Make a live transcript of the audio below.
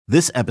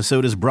This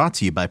episode is brought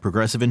to you by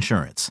Progressive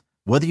Insurance.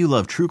 Whether you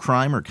love true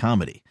crime or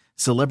comedy,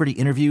 celebrity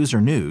interviews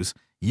or news,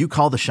 you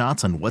call the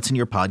shots on what's in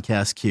your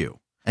podcast queue.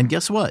 And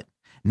guess what?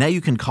 Now you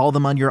can call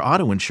them on your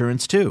auto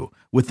insurance too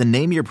with the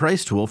Name Your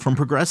Price tool from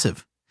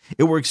Progressive.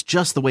 It works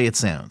just the way it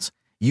sounds.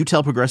 You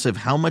tell Progressive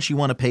how much you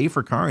want to pay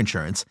for car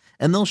insurance,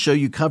 and they'll show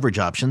you coverage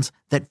options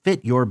that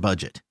fit your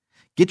budget.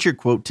 Get your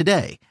quote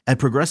today at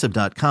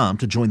Progressive.com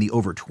to join the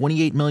over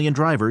 28 million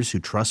drivers who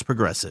trust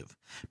Progressive.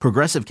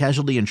 Progressive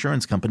Casualty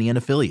Insurance Company and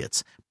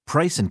Affiliates.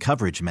 Price and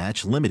coverage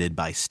match limited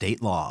by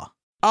state law.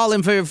 All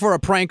in favor for a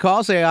prank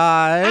call, say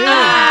aye.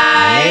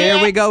 Aye.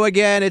 Here we go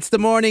again. It's the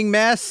morning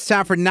mess.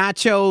 Time for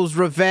Nachoo's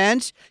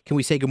Revenge. Can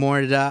we say good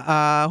morning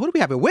to, who do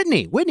we have here?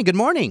 Whitney. Whitney, good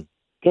morning.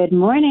 Good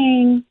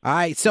morning. All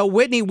right, so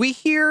Whitney, we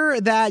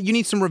hear that you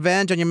need some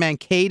revenge on your man,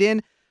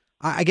 Kayden.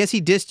 I guess he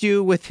dissed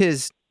you with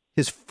his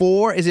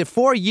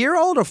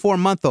 4-year-old or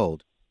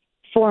 4-month-old?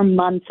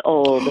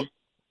 4-month-old.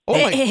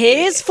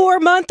 His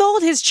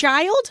 4-month-old? His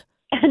child?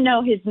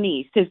 No, his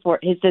niece, his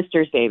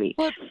sister's baby.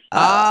 What?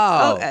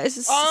 I Oh. don't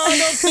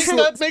think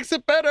that makes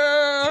it better.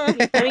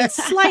 I mean,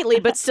 slightly,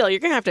 but still, you're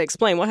going to have to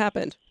explain what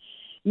happened.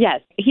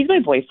 Yes, he's my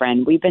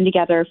boyfriend. We've been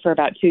together for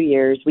about 2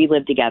 years. We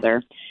live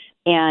together.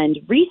 And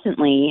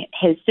recently,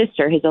 his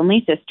sister, his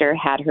only sister,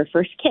 had her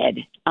first kid.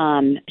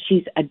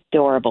 She's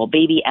adorable,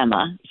 baby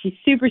Emma. She's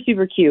super,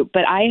 super cute,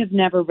 but I have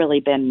never really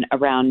been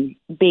around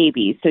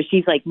babies. So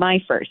she's like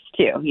my first,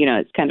 too. You know,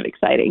 it's kind of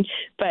exciting.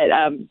 But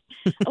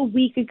a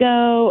week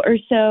ago or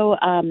so,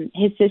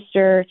 his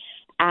sister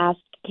asked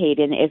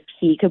Kayden if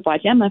he could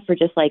watch Emma for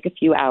just like a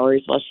few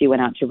hours while she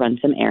went out to run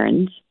some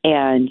errands.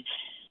 And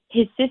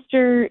his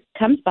sister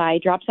comes by,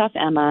 drops off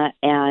Emma,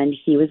 and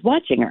he was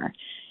watching her.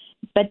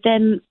 But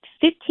then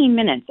 15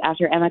 minutes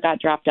after Emma got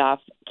dropped off,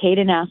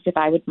 Kayden asked if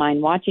I would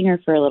mind watching her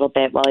for a little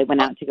bit while I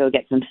went out to go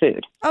get some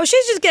food. Oh,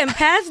 she's just getting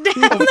passed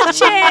down the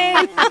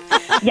chain.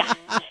 Yeah.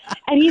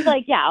 And he's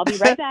like, yeah, I'll be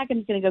right back. I'm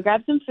just going to go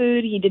grab some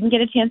food. He didn't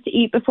get a chance to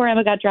eat before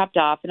Emma got dropped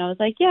off. And I was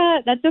like, yeah,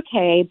 that's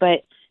okay.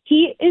 But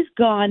he is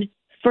gone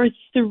for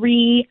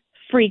 3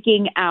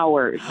 freaking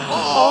hours.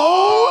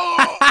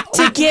 Oh,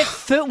 to get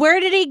food. Where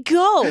did he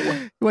go?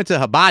 He went to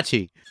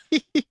Hibachi.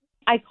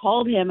 I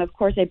called him. Of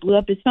course, I blew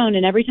up his phone.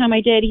 And every time I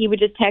did, he would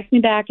just text me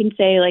back and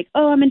say, like,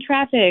 oh, I'm in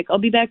traffic. I'll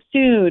be back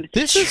soon.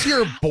 This is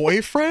your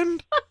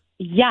boyfriend?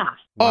 Yeah.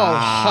 Oh,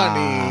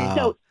 honey.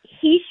 So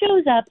he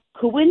shows up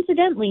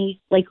coincidentally,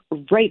 like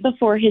right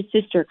before his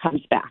sister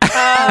comes back.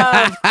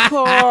 Of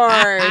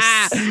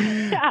course.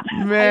 Yeah,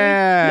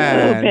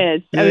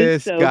 Man,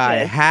 this so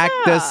guy pissed.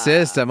 hacked the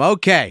system.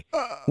 Okay,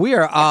 we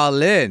are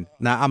all in.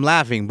 Now, I'm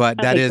laughing, but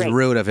that Okay, is great.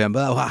 rude of him.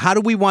 But how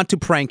do we want to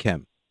prank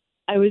him?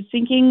 I was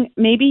thinking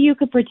maybe you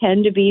could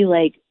pretend to be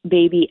like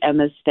baby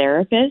Emma's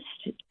therapist.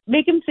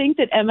 Make him think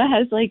that Emma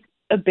has like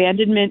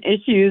abandonment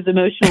issues,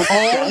 emotional.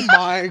 Oh,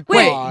 my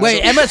God.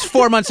 Wait, Emma's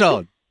 4 months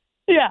old.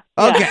 Yeah.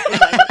 Okay.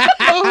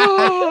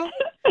 Oh.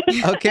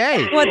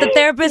 Okay. What, the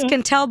therapist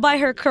can tell by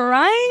her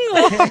crying?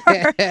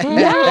 Or?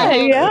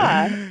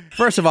 Yeah.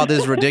 First of all,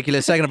 this is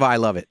ridiculous. Second of all, I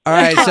love it. All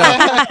right, so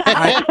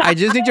I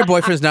just need your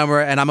boyfriend's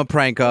number, and I'm a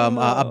prank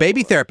a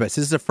baby therapist.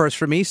 This is a first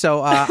for me,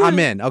 so I'm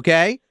in,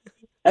 okay?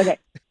 Okay.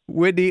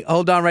 Whitney,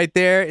 hold on right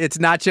there. It's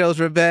Nachoo's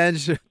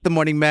Revenge, the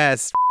morning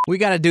mess. We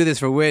got to do this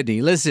for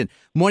Whitney. Listen,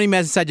 morning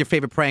mess inside your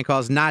favorite prank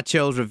calls,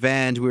 Nachoo's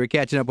Revenge. We were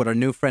catching up with our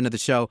new friend of the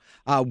show,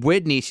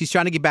 Whitney. She's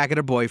trying to get back at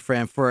her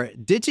boyfriend for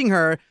ditching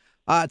her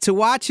to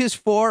watch his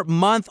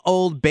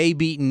 4-month-old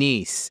baby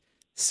niece.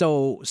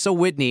 So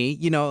Whitney,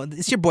 you know,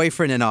 it's your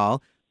boyfriend and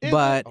all,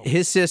 but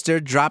his sister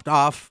dropped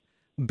off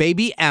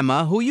baby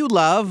Emma, who you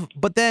love,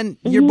 but then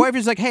your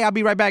boyfriend's like, hey, I'll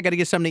be right back. Got to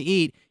get something to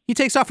eat. He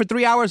takes off for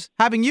 3 hours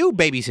having you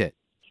babysit.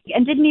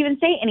 And didn't even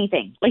say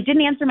anything. Like,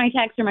 didn't answer my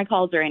texts or my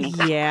calls or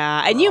anything.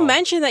 Yeah, and you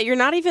mentioned that you're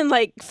not even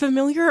like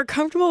familiar or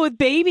comfortable with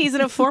babies,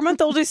 and a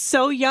 4-month-old is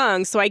so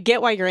young. So I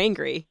get why you're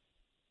angry.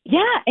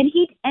 Yeah, and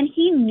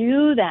he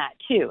knew that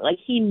too. Like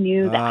he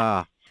knew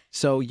that.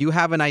 So you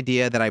have an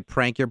idea that I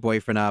prank your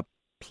boyfriend up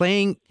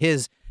playing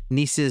his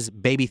niece's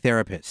baby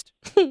therapist.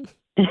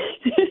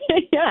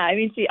 Yeah, I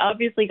mean, she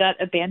obviously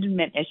got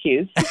abandonment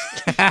issues.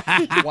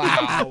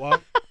 Wow.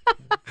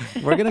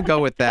 We're gonna go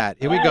with that.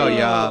 Here we go,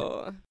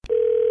 y'all.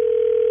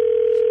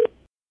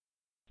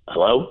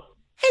 Hello?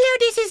 Hello,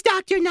 this is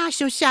Dr.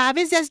 Nachoo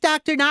Chavez. That's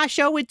Dr.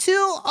 Nachoo with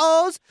 2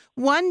 O's,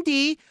 1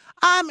 D.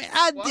 I'm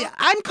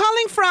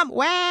calling from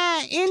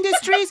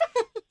Industries.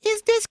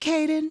 Is this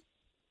Kayden?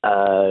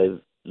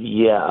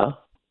 Yeah.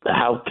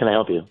 How can I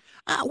help you?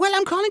 Well,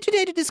 I'm calling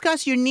today to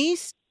discuss your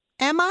niece,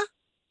 Emma.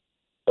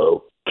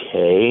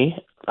 Okay.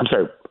 I'm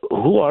sorry,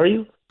 who are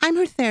you? I'm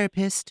her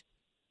therapist.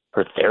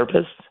 Her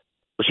therapist?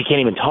 Well, she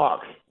can't even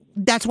talk.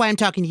 That's why I'm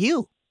talking to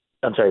you.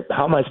 I'm sorry,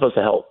 how am I supposed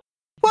to help?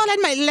 Well, at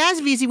my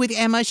last visit with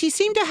Emma, she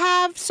seemed to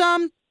have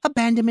some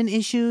abandonment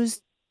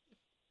issues.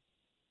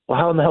 Well,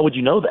 how in the hell would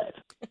you know that?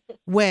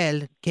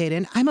 Well,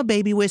 Kayden, I'm a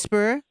baby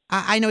whisperer.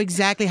 I know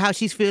exactly how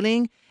she's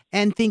feeling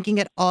and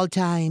thinking at all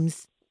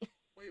times.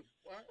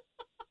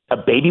 A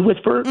baby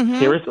whisperer? Mhm.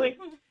 Seriously?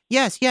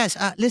 Yes.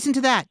 Listen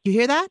to that. You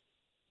hear that?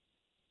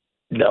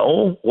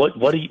 No. What?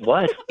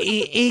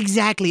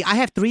 Exactly. I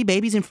have 3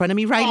 babies in front of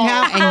me right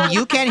now, and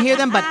you can't hear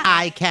them, but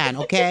I can,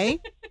 okay?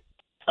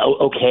 Oh,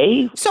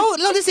 okay. So,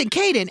 listen,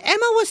 Kayden,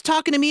 Emma was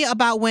talking to me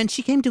about when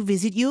she came to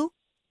visit you.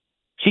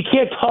 She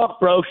can't talk,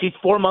 bro. She's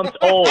 4 months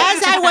old.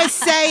 As I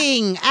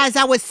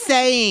was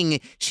saying,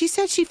 she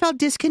said she felt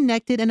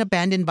disconnected and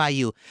abandoned by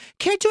you.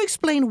 Care to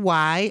explain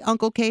why,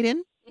 Uncle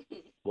Kayden?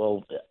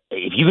 Well,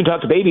 if you can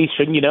talk to babies,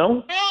 shouldn't you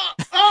know?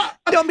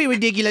 Don't be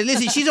ridiculous.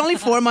 Listen, she's only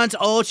 4 months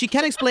old. She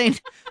can't explain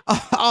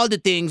all the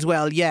things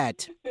well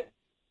yet.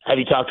 Have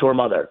you talked to her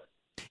mother?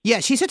 Yeah,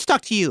 she said to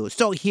talk to you.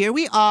 So here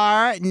we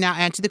are. Now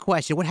answer the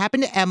question. What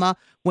happened to Emma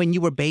when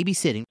you were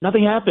babysitting?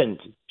 Nothing happened.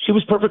 She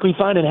was perfectly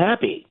fine and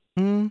happy.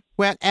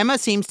 Well, Emma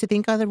seems to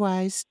think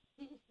otherwise.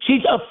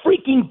 She's a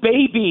freaking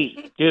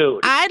baby,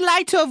 dude. I'd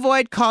like to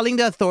avoid calling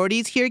the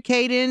authorities here,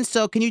 Kayden.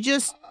 So can you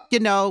just,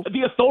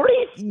 The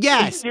authorities?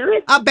 Yes. Are you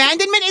serious?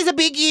 Abandonment is a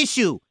big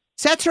issue.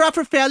 Sets her up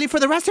for failure for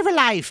the rest of her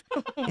life.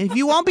 If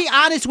you won't be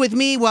honest with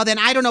me, well, then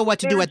I don't know what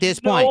to do at this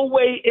point. No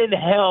way in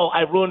hell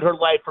I ruined her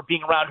life for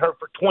being around her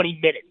for 20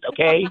 minutes,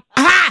 okay?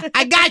 Aha!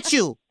 I got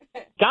you.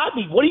 Got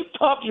me? What are you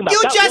talking about?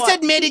 You Got just what?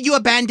 admitted you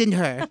abandoned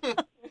her.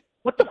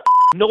 What the f***?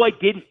 No, I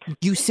didn't.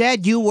 You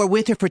said you were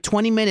with her for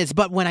 20 minutes,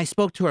 but when I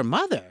spoke to her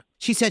mother,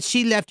 she said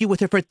she left you with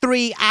her for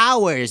 3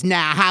 hours.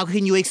 Now, how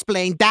can you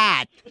explain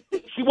that?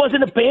 She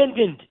wasn't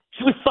abandoned.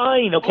 She was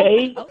fine,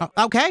 okay?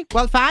 Okay,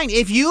 well, fine.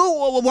 If you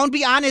won't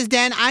be honest,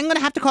 then I'm going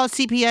to have to call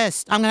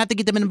CPS. I'm going to have to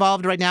get them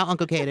involved right now,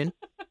 Uncle Kayden.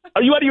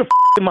 Are you out of your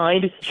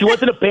mind? She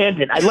wasn't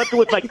abandoned. I left her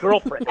with my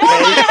girlfriend, okay?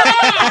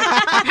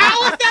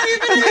 How is that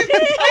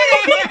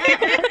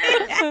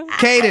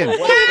Kayden.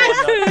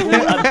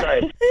 I'm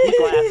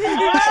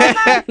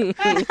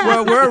sorry.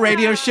 Well, we're a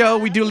radio show.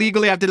 We do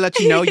legally have to let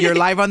you know you're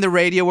live on the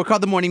radio. We're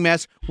called The Morning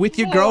Mess with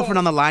your girlfriend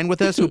on the line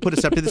with us who put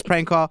us up to this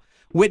prank call.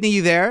 Whitney,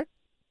 you there?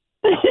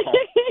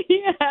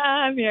 Yeah,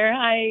 I'm here.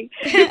 Hi.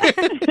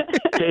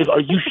 Dave,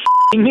 are you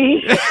f***ing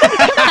me?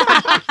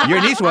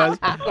 Your niece was.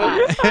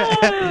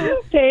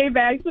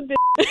 Payback's a bitch.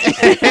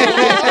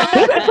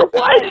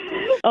 What?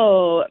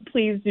 Oh,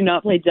 please do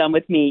not play dumb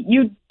with me.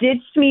 You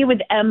ditched me with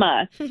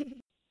Emma.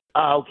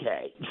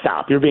 Okay,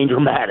 stop. You're being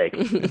dramatic.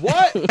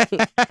 What?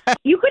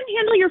 You couldn't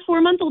handle your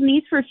 4-month-old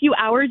niece for a few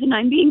hours and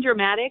I'm being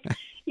dramatic?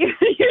 You're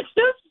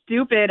so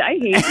stupid. I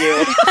hate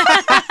you.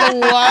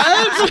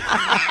 What?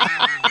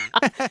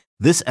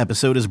 This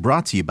episode is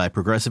brought to you by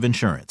Progressive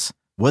Insurance.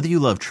 Whether you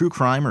love true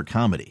crime or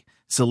comedy,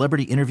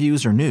 celebrity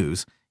interviews or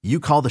news, you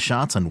call the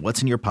shots on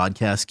what's in your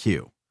podcast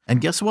queue.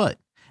 And guess what?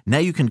 Now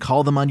you can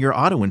call them on your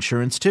auto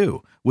insurance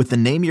too with the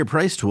Name Your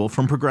Price tool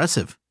from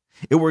Progressive.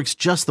 It works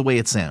just the way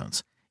it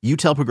sounds. You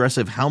tell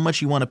Progressive how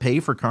much you want to pay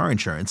for car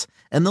insurance,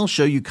 and they'll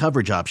show you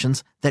coverage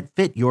options that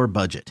fit your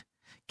budget.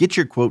 Get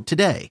your quote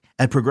today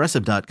at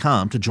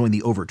Progressive.com to join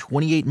the over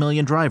 28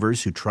 million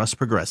drivers who trust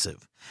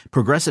Progressive.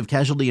 Progressive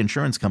Casualty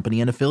Insurance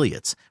Company and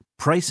Affiliates.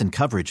 Price and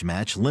coverage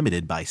match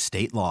limited by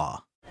state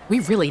law. We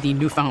really need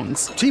new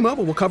phones.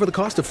 T-Mobile will cover the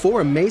cost of 4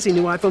 amazing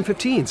new iPhone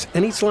 15s,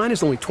 and each line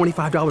is only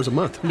 $25 a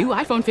month. New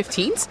iPhone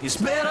 15s? It's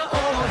better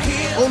over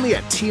here. Only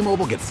at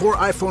T-Mobile, get 4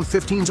 iPhone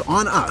 15s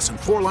on us and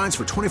 4 lines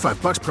for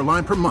 $25 per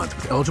line per month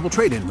with eligible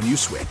trade-in when you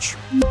switch.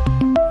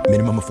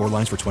 Minimum of 4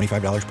 lines for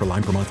 $25 per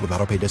line per month with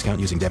autopay discount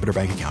using debit or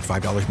bank account.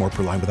 $5 more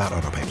per line without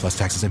autopay, plus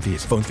taxes and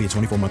fees. Phone fee at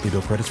 24 monthly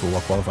bill credits for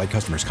well-qualified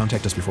customers.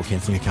 Contact us before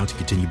canceling account to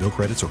continue bill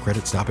credits or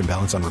credit stop and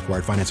balance on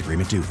required finance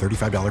agreement due.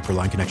 $35 per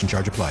line connection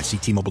charge applies. See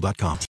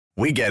T-Mobile.com.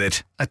 We get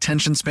it.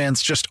 Attention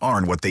spans just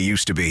aren't what they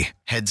used to be.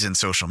 Heads in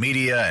social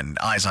media and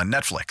eyes on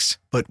Netflix.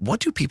 But what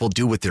do people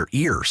do with their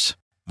ears?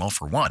 Well,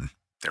 for one,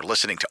 they're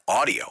listening to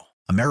audio.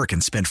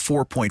 Americans spend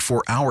 4.4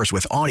 hours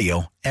with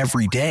audio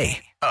every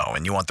day. Oh,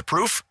 and you want the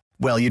proof?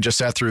 Well, you just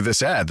sat through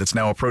this ad that's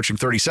now approaching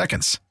 30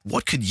 seconds.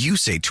 What could you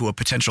say to a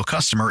potential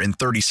customer in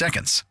 30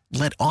 seconds?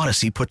 Let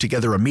Odyssey put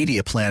together a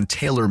media plan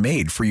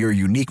tailor-made for your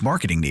unique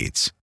marketing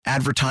needs.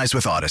 Advertise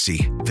with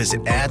Odyssey.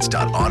 Visit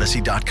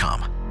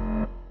ads.odyssey.com.